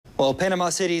Well, Panama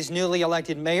City's newly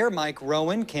elected mayor, Mike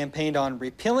Rohan, campaigned on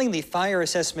repealing the fire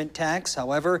assessment tax.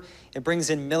 However, it brings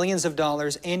in millions of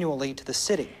dollars annually to the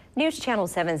city. News Channel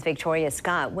 7's Victoria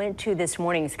Scott went to this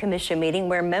morning's commission meeting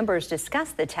where members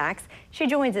discussed the tax. She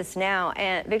joins us now.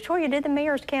 And Victoria, did the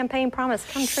mayor's campaign promise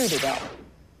come true today?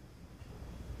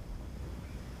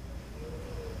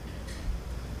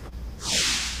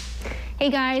 Hey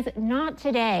guys, not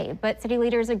today, but city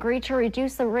leaders agreed to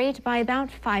reduce the rate by about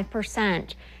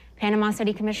 5%. Panama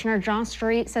City Commissioner Josh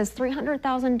Street says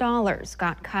 $300,000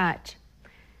 got cut.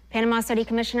 Panama City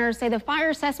commissioners say the fire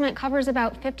assessment covers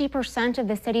about 50% of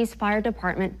the city's fire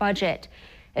department budget.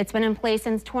 It's been in place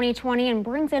since 2020 and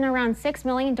brings in around $6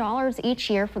 million each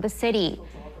year for the city.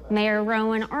 Mayor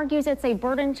Rohan argues it's a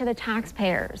burden to the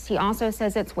taxpayers. He also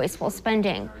says it's wasteful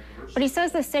spending. But he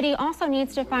says the city also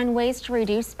needs to find ways to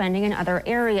reduce spending in other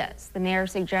areas. The mayor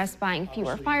suggests buying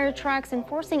fewer fire trucks and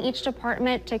forcing each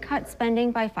department to cut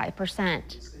spending by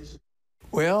 5%.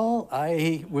 Well,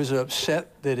 I was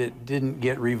upset that it didn't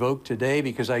get revoked today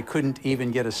because I couldn't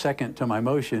even get a second to my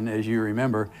motion, as you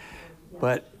remember.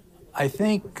 But I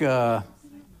think we're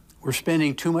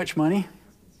spending too much money,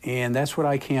 and that's what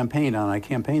I campaigned on. I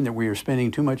campaigned that we are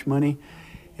spending too much money,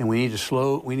 and we need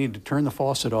to turn the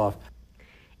faucet off.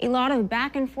 A lot of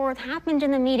back and forth happened in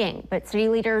the meeting, but city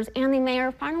leaders and the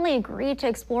mayor finally agreed to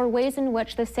explore ways in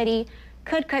which the city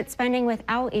could cut spending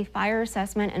without a fire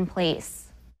assessment in place.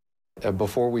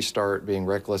 Before we start being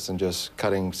reckless and just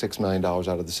cutting $6 million out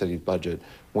of the city's budget,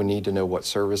 we need to know what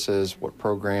services, what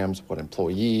programs, what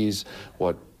employees,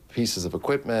 what pieces of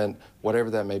equipment,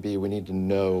 whatever that may be. We need to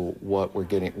know what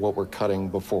we're cutting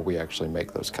before we actually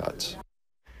make those cuts.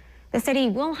 The city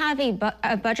will have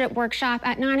a budget workshop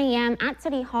at 9 a.m. at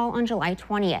City Hall on July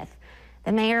 20th.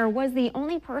 The mayor was the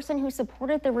only person who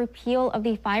supported the repeal of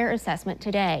the fire assessment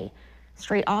today.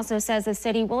 Street also says the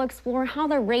city will explore how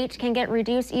the rate can get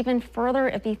reduced even further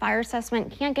if the fire assessment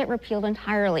can't get repealed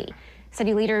entirely.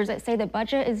 City leaders say the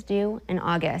budget is due in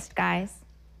August. Guys.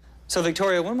 So,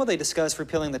 Victoria, when will they discuss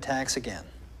repealing the tax again?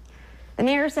 The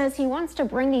mayor says he wants to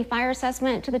bring the fire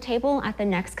assessment to the table at the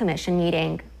next commission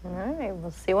meeting. All right,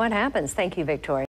 we'll see what happens. Thank you, Victoria.